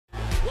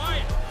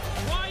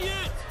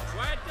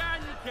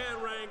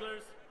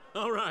Wranglers.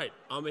 All right,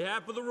 on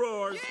behalf of the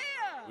Roars,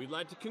 we'd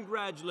like to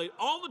congratulate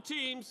all the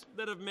teams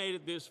that have made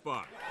it this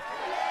far.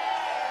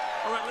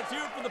 All right, let's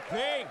hear it for the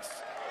Pigs.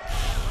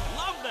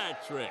 Love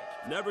that trick.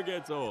 Never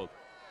gets old.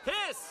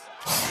 Hiss!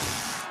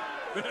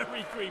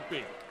 Very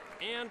creepy.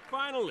 And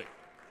finally,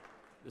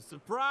 the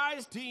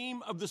surprise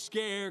team of the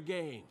Scare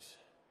Games.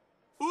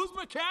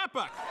 Oozma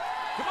Kappa.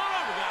 Come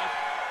on over, guys.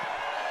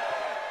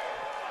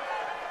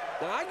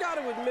 Now, I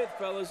gotta admit,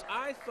 fellas,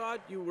 I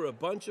thought you were a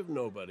bunch of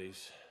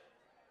nobodies.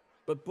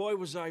 But boy,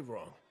 was I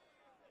wrong.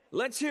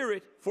 Let's hear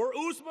it for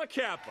Oozma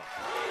Kappa.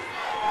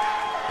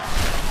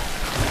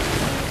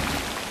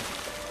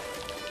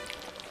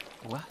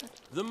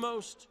 What? The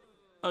most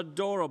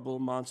adorable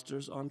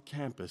monsters on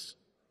campus.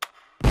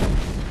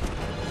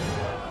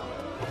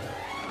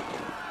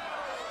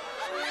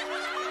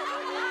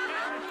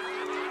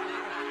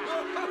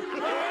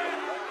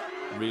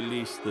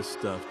 Release the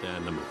stuffed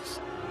animals.